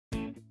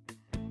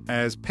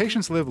As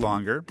patients live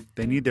longer,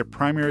 they need their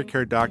primary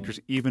care doctors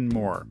even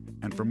more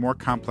and for more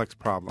complex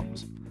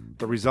problems.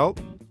 The result?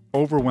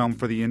 Overwhelm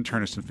for the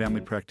internist and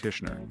family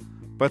practitioner.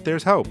 But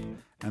there's hope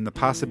and the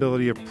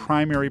possibility of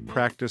primary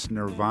practice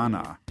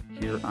nirvana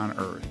here on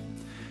Earth.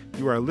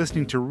 You are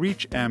listening to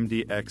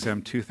ReachMD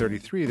XM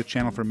 233, the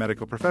channel for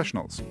medical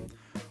professionals.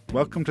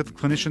 Welcome to the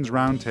Clinicians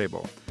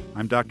Roundtable.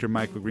 I'm Dr.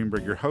 Michael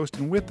Greenberg, your host,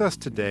 and with us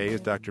today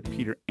is Dr.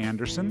 Peter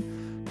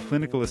Anderson,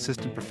 Clinical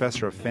Assistant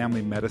Professor of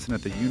Family Medicine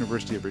at the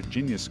University of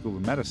Virginia School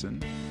of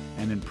Medicine,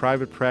 and in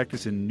private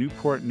practice in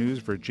Newport News,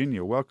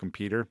 Virginia. Welcome,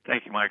 Peter.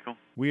 Thank you, Michael.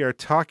 We are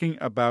talking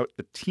about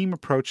the team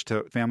approach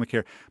to family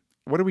care.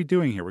 What are we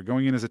doing here? We're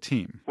going in as a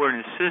team. Where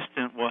an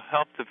assistant will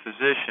help the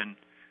physician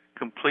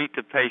complete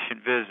the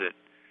patient visit.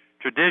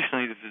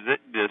 Traditionally,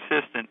 the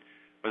assistant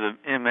or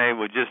the MA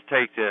would just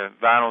take the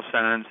vital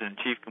signs and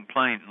chief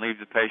complaint and leave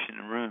the patient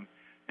in the room.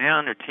 Now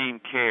under team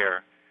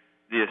care,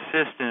 the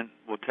assistant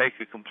will take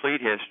a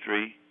complete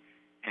history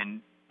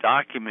and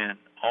document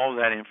all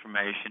that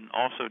information,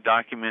 also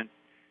document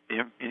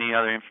any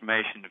other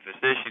information the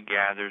physician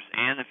gathers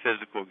and the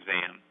physical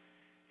exam,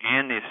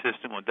 and the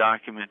assistant will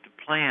document the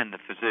plan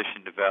the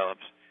physician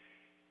develops.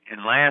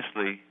 And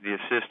lastly, the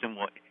assistant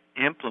will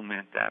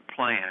implement that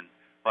plan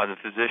while the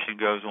physician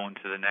goes on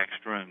to the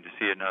next room to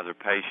see another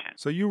patient.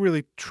 So you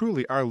really,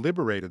 truly are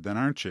liberated then,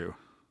 aren't you?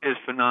 It's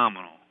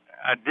phenomenal.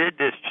 I did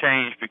this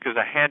change because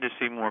I had to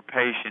see more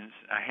patients.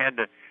 I had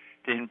to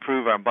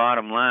improve our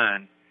bottom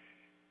line.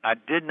 I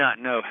did not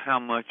know how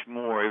much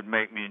more it would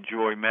make me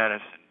enjoy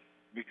medicine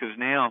because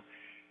now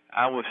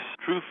I was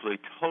truthfully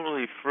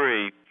totally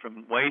free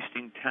from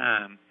wasting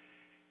time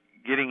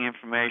getting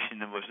information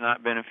that was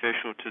not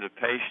beneficial to the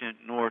patient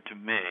nor to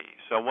me.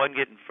 So I wasn't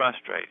getting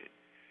frustrated.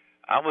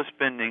 I was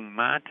spending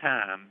my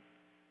time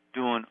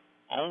doing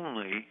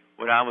only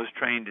what I was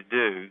trained to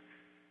do,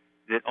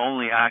 that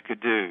only I could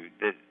do,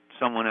 that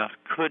someone else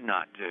could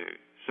not do.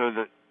 So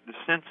the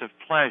sense of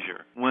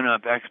pleasure went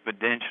up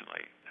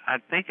exponentially. I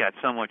think I'd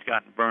somewhat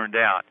gotten burned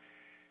out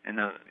in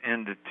the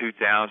end of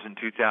 2000,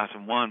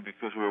 2001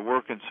 because we were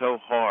working so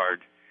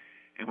hard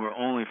and we're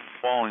only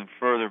falling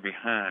further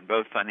behind,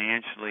 both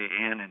financially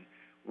and in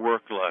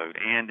workload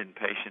and in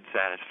patient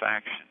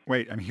satisfaction.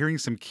 Wait, I'm hearing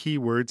some key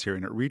words here.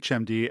 And at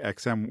ReachMD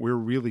XM, we're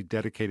really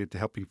dedicated to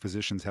helping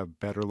physicians have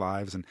better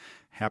lives and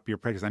happier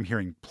practice. I'm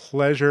hearing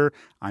pleasure.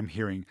 I'm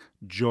hearing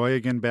joy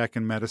again back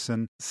in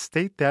medicine.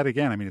 State that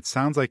again. I mean, it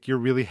sounds like you're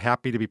really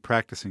happy to be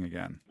practicing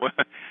again. Well,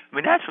 I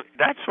mean,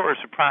 that sort of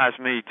surprised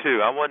me,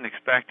 too. I wasn't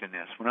expecting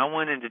this. When I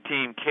went into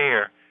team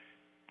care,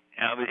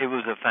 it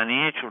was a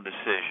financial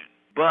decision.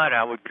 But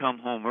I would come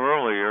home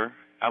earlier.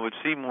 I would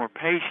see more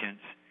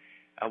patients.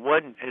 I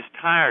wasn't as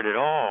tired at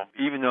all,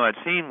 even though I'd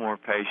seen more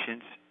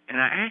patients, and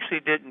I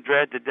actually didn't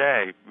dread the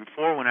day.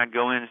 Before, when I'd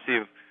go in and see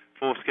a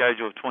full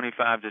schedule of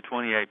 25 to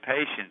 28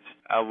 patients,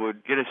 I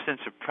would get a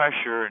sense of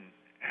pressure and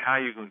how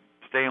you can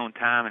stay on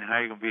time and how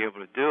you're going to be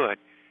able to do it.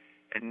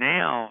 And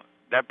now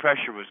that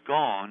pressure was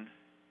gone.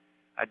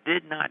 I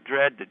did not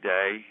dread the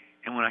day,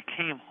 and when I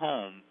came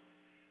home,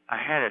 I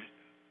had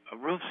a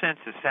real sense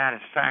of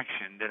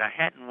satisfaction that I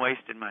hadn't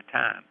wasted my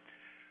time.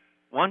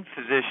 One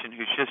physician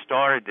who's just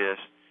started this,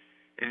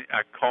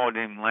 I called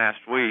him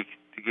last week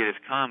to get his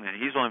comment.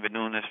 He's only been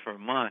doing this for a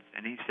month,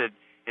 and he said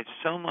it's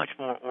so much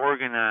more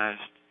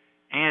organized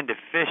and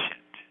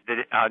efficient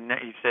that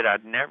he said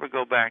I'd never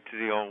go back to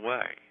the old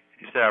way.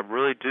 He said I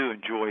really do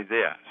enjoy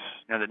this.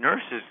 Now the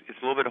nurses, it's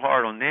a little bit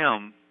hard on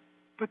them,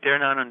 but they're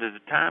not under the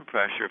time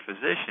pressure a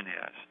physician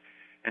is,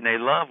 and they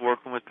love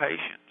working with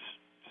patients.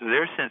 So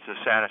their sense of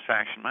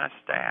satisfaction, my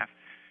staff,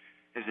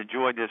 has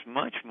enjoyed this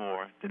much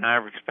more than I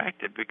ever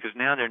expected because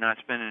now they're not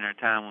spending their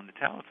time on the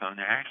telephone.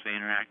 They're actually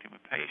interacting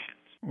with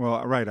patients.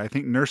 Well, right. I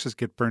think nurses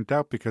get burnt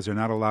out because they're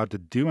not allowed to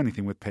do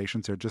anything with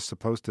patients. They're just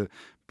supposed to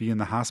be in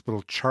the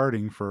hospital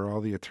charting for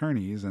all the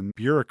attorneys and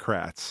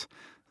bureaucrats.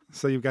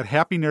 So you've got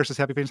happy nurses,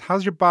 happy patients.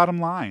 How's your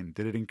bottom line?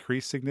 Did it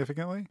increase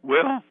significantly?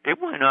 Well,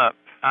 it went up.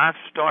 I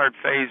started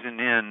phasing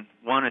in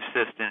one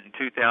assistant in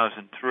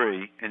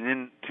 2003, and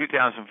then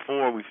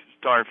 2004 we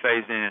started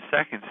phasing in a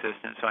second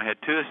assistant, so I had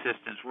two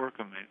assistants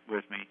working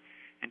with me.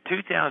 In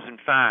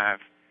 2005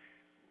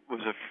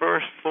 was the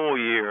first full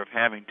year of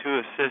having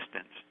two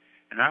assistants,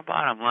 and our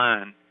bottom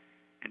line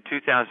in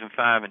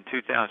 2005 and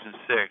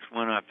 2006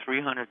 went up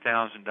 $300,000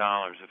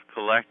 of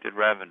collected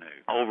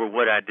revenue over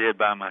what I did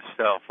by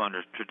myself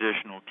under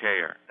traditional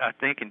care. I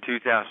think in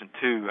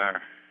 2002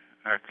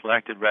 our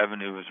collected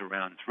revenue was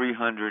around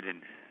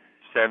 $370,000,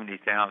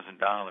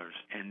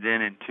 and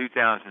then in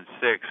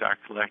 2006 our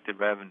collected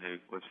revenue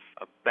was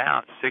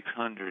about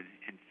 $650,000.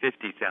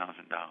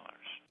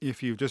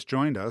 If you've just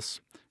joined us,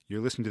 You're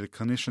listening to the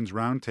Clinicians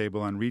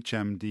Roundtable on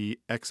ReachMD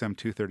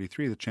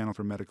XM233, the channel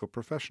for medical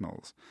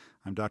professionals.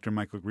 I'm Dr.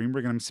 Michael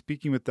Greenberg, and I'm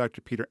speaking with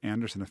Dr. Peter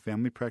Anderson, a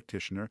family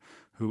practitioner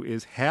who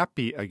is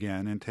happy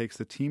again and takes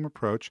the team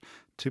approach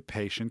to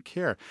patient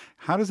care.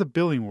 How does the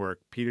billing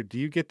work, Peter? Do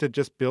you get to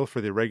just bill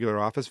for the regular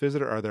office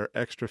visit, or are there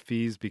extra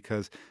fees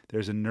because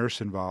there's a nurse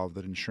involved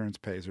that insurance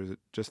pays, or is it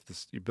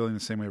just you're billing the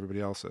same way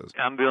everybody else is?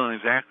 I'm billing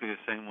exactly the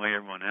same way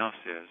everyone else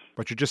is.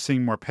 But you're just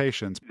seeing more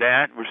patients.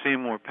 We're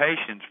seeing more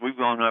patients. We've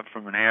gone up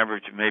from an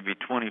average of maybe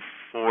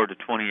 24 to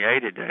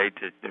 28 a day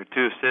to there are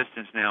two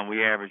assistants now.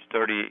 We average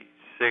 36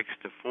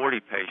 to 40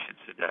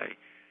 patients a day.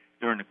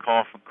 During the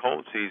cough and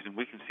cold season,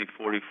 we can see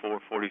 44,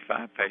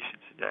 45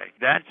 patients a day.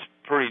 That's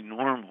pretty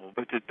normal.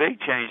 But the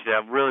big change that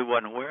I really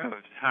wasn't aware of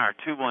is how our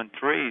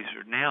 213s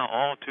are now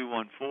all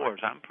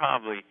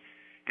 214s.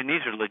 And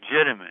these are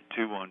legitimate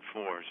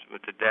 214s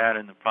with the data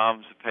and the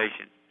problems the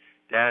patient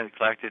data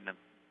collected and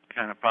the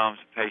kind of problems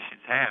the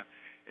patients have.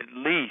 At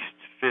least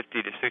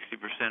 50 to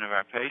 60% of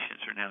our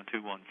patients are now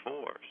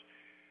 214s.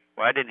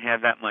 Well, I didn't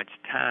have that much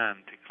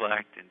time to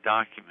collect and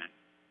document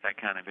that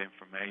kind of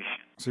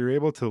information. So you're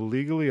able to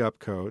legally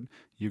upcode.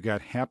 You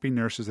got happy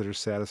nurses that are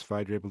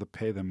satisfied. You're able to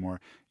pay them more.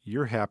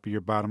 You're happy.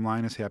 Your bottom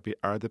line is happy.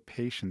 Are the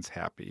patients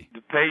happy? The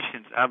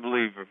patients, I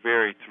believe, are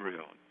very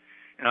thrilled.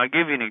 And I'll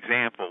give you an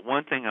example.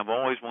 One thing I've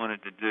always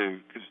wanted to do,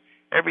 because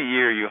every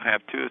year you'll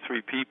have 2 or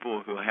 3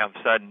 people who have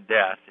sudden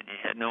death, and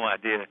you had no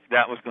idea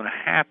that was going to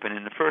happen.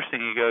 And the first thing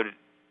you go to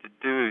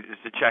do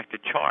is to check the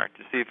chart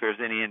to see if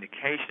there's any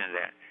indication of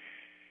that.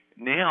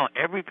 Now,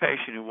 every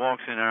patient who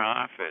walks in our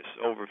office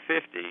over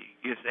 50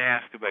 gets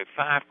asked about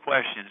 5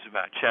 questions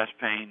about chest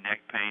pain,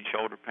 neck pain,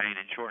 shoulder pain,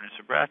 and shortness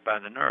of breath by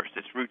the nurse.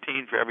 It's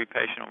routine for every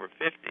patient over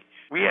 50.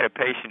 We had a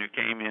patient who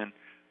came in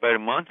about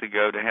a month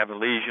ago to have a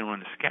lesion on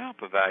the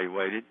scalp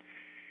evaluated,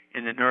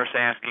 and the nurse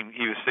asked him,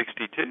 he was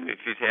 62, if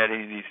he's had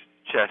any of these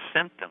chest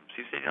symptoms.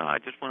 He said, I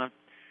just went up,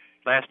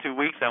 last 2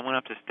 weeks I went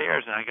up the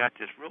stairs and I got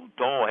this real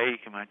dull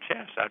ache in my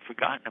chest. I'd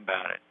forgotten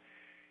about it.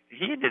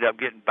 He ended up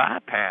getting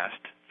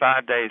bypassed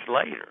 5 days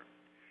later,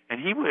 and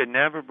he would have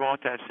never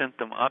brought that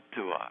symptom up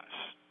to us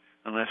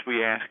unless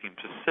we asked him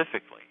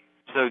specifically.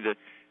 So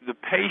the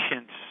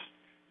patients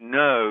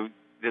know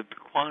that the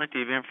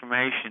quantity of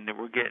information that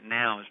we're getting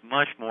now is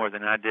much more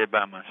than I did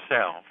by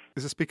myself.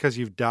 Is this because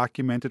you've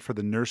documented for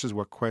the nurses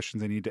what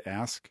questions they need to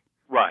ask?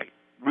 Right.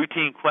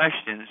 Routine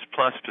questions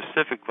plus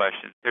specific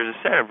questions. There's a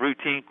set of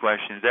routine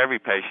questions every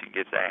patient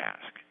gets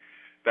asked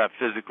about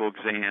physical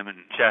exam and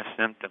chest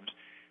symptoms,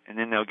 and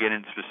then they'll get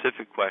into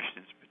specific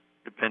questions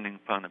depending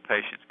upon the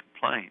patient's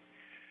complaint.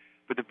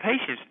 But the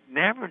patients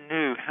never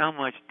knew how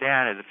much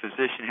data the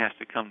physician has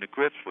to come to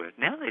grips with.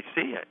 Now they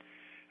see it.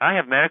 I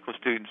have medical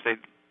students,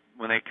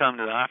 when they come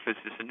to the office,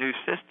 it's a new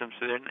system,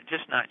 so they're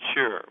just not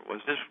sure.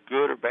 Was this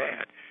good or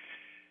bad?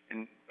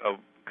 And a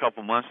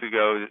couple months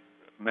ago,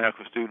 a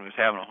medical student was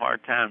having a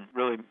hard time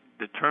really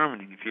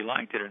determining if he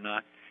liked it or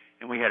not.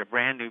 And we had a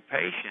brand new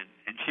patient,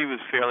 and she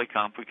was fairly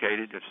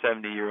complicated, a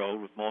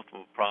 70-year-old with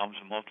multiple problems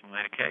and multiple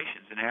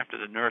medications. And after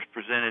the nurse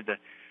presented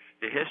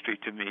the history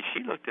to me,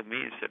 she looked at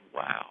me and said,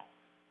 wow,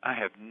 I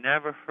have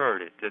never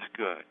heard it this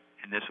good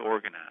and this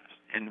organized.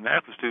 And the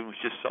medical student was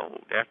just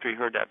sold. After he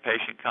heard that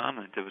patient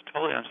comment, it was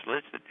totally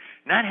unsolicited.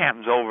 And that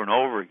happens over and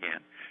over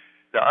again.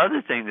 The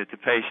other thing that the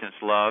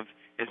patients love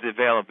is the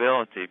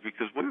availability,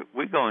 because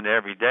we go into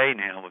every day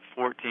now with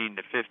 14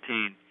 to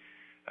 15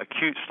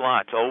 acute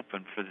slots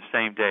open for the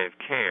same day of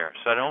care.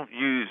 So I don't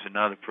use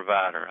another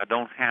provider. I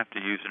don't have to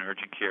use an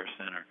urgent care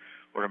center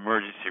or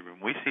emergency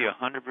room. We see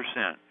 100%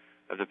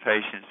 of the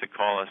patients that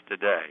call us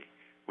today.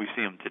 We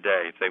see them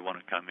today if they want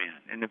to come in.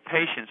 And the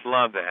patients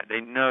love that.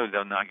 They know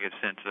they'll not get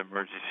sent to the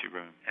emergency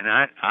room. And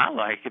I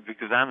like it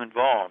because I'm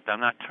involved. I'm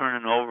not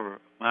turning over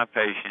my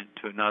patient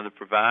to another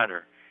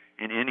provider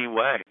in any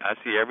way. I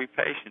see every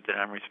patient that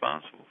I'm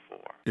responsible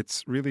for.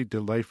 It's really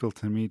delightful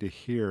to me to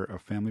hear a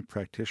family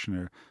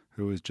practitioner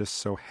who is just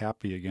so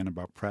happy again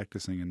about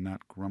practicing and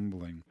not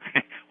grumbling.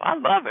 Well, I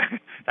love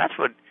it. That's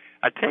what,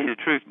 I tell you the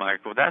truth,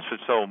 Michael, that's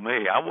what sold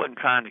me. I wasn't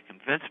trying to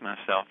convince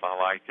myself I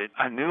liked it.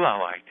 I knew I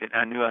liked it.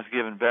 I knew I was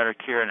giving better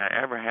care than I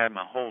ever had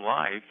my whole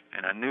life,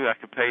 and I knew I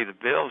could pay the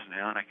bills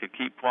now and I could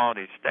keep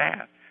quality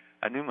staff.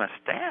 I knew my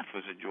staff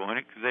was enjoying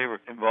it because they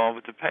were involved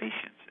with the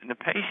patients, and the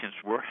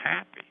patients were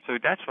happy. So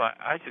that's why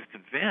I was just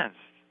convinced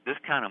this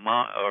kind of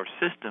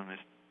system is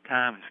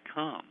time has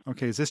come.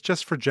 Okay, is this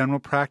just for general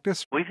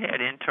practice? We've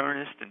had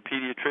internists and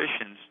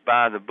pediatricians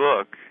buy the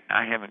book.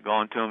 I haven't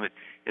gone to them.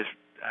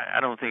 I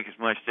don't think it's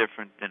much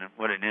different than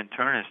what an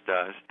internist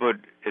does.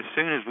 But as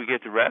soon as we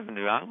get the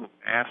revenue, I'll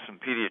ask some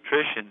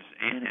pediatricians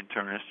and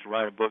internists to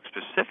write a book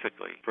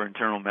specifically for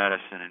internal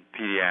medicine and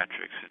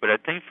pediatrics. But I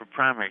think for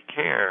primary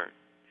care,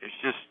 it's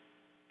just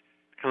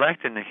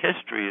collecting the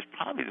history is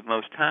probably the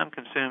most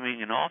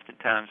time-consuming and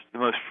oftentimes the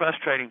most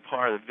frustrating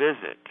part of the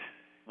visit.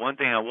 One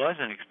thing I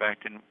wasn't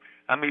expecting,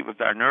 I meet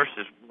with our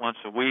nurses once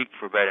a week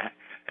for about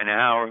an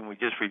hour, and we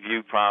just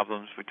review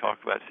problems. We talk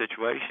about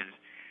situations,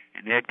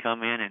 and they'd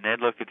come in and they'd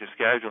look at the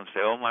schedule and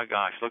say, oh, my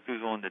gosh, look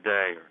who's on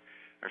today,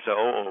 or say,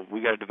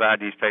 we got to divide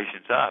these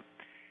patients up.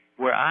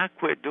 where I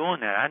quit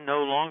doing that. I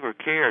no longer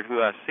cared who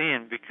I was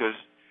seeing because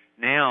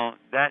now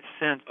that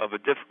sense of a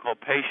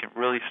difficult patient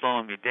really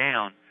slowing me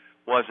down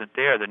wasn't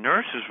there. The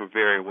nurses were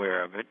very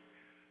aware of it,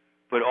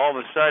 but all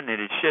of a sudden it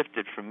had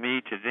shifted from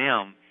me to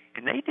them,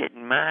 and they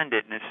didn't mind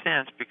it in a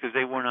sense because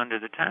they weren't under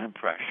the time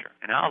pressure.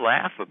 And I'll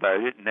laugh about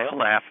it, and they'll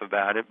laugh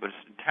about it, but it's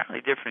an entirely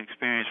different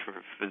experience for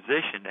a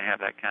physician to have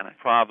that kind of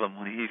problem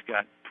when he's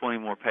got 20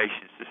 more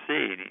patients to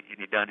see and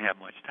he doesn't have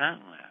much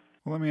time left.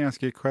 Well, let me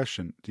ask you a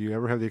question. Do you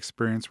ever have the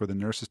experience where the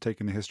nurse is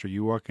taking the history,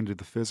 you walk into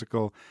the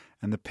physical,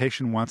 and the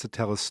patient wants to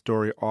tell his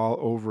story all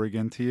over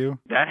again to you?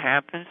 That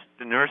happens.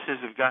 The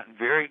nurses have gotten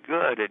very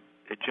good at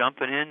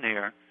jumping in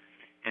there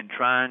and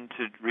trying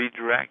to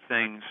redirect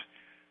things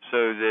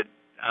so that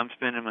I'm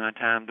spending my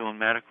time doing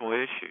medical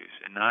issues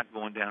and not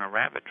going down a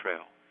rabbit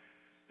trail.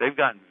 They've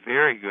gotten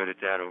very good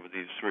at that over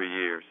these 3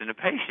 years, and the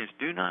patients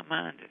do not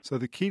mind it. So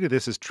the key to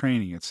this is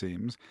training, it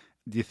seems.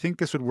 Do you think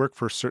this would work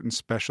for certain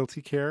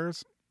specialty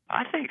cares?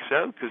 I think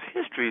so, because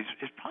history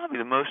is probably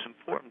the most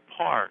important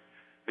part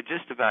of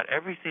just about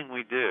everything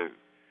we do.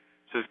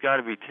 So it's got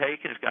to be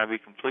taken, it's got to be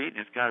complete, and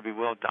it's got to be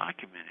well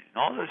documented.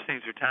 And all those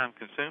things are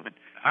time-consuming.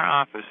 Our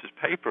office is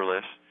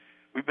paperless.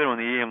 We've been on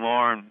the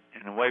EMR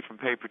and away from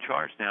paper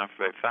charts now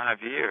for about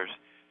 5 years.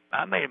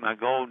 I made it my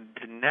goal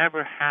to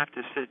never have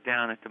to sit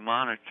down at the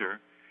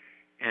monitor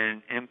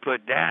and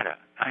input data.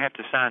 I have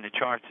to sign the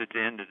charts at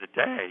the end of the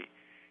day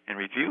and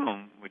review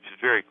them, which is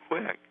very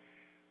quick.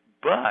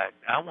 But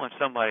I want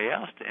somebody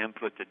else to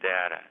input the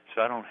data,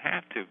 so I don't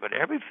have to. But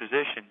every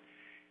physician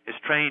is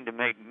trained to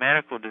make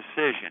medical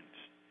decisions.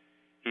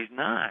 He's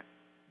not.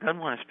 Doesn't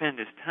want to spend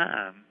his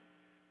time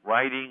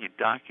writing and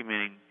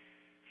documenting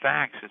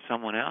facts that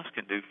someone else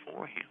can do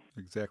for him.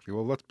 Exactly.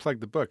 Well, let's plug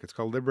the book. It's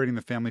called Liberating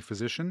the Family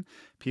Physician.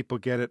 People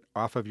get it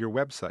off of your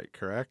website,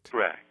 correct?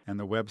 Correct. And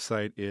the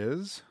website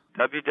is?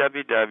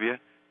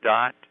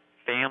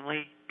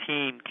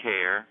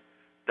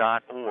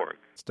 www.familyteamcare.org.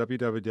 It's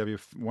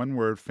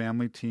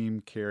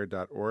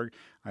www.familyteamcare.org.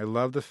 I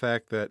love the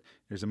fact that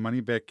there's a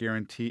money-back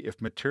guarantee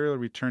if material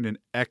returned in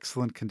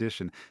excellent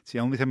condition. It's the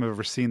only time I've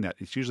ever seen that.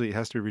 It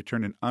has to be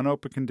returned in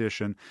unopened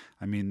condition.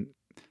 I mean,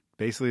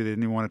 basically, they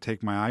didn't even want to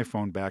take my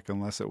iPhone back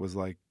unless it was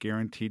like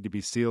guaranteed to be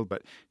sealed.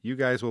 But you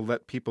guys will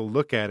let people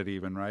look at it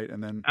even, right?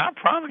 And then I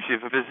promise you,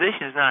 if a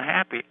physician's not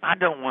happy, I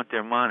don't want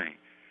their money.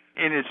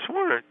 And it's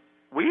sort of,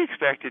 we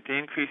expect it to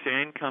increase their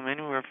income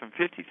anywhere from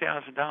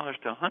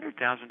 $50,000 to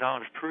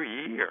 $100,000 per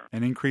year.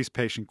 And increase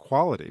patient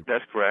quality.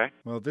 That's correct.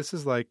 Well, this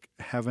is like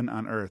heaven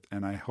on earth,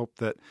 and I hope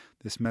that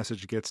this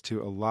message gets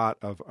to a lot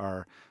of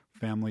our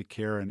family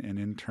care and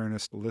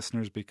internist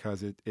listeners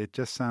because it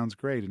just sounds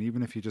great. And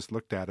even if you just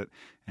looked at it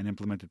and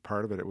implemented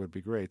part of it, it would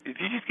be great.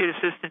 If you just get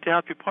assistant to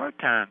help you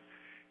part-time,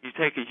 you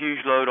take a huge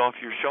load off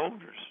your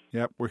shoulders.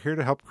 Yep, we're here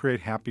to help create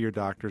happier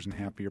doctors and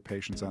happier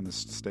patients on this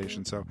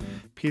station. So,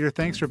 Peter,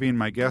 thanks for being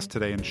my guest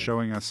today and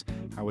showing us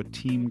how a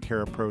team care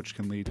approach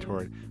can lead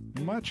toward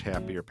much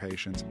happier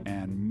patients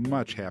and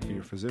much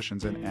happier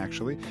physicians, and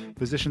actually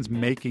physicians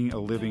making a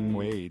living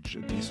wage,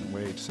 a decent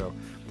wage. So,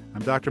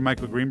 I'm Dr.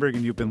 Michael Greenberg,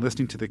 and you've been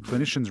listening to the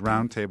Clinicians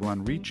Roundtable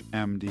on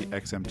ReachMD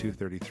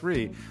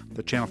XM233,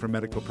 the channel for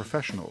medical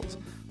professionals.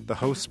 The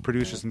hosts,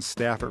 producers, and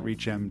staff at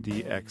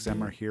ReachMD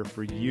XM are here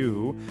for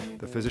you,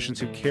 the physicians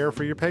who care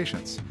for your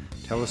patients.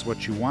 Tell us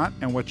what you want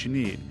and what you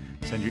need.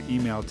 Send your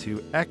email to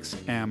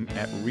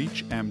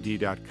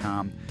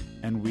xm@reachmd.com,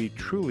 and we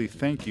truly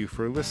thank you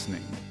for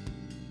listening.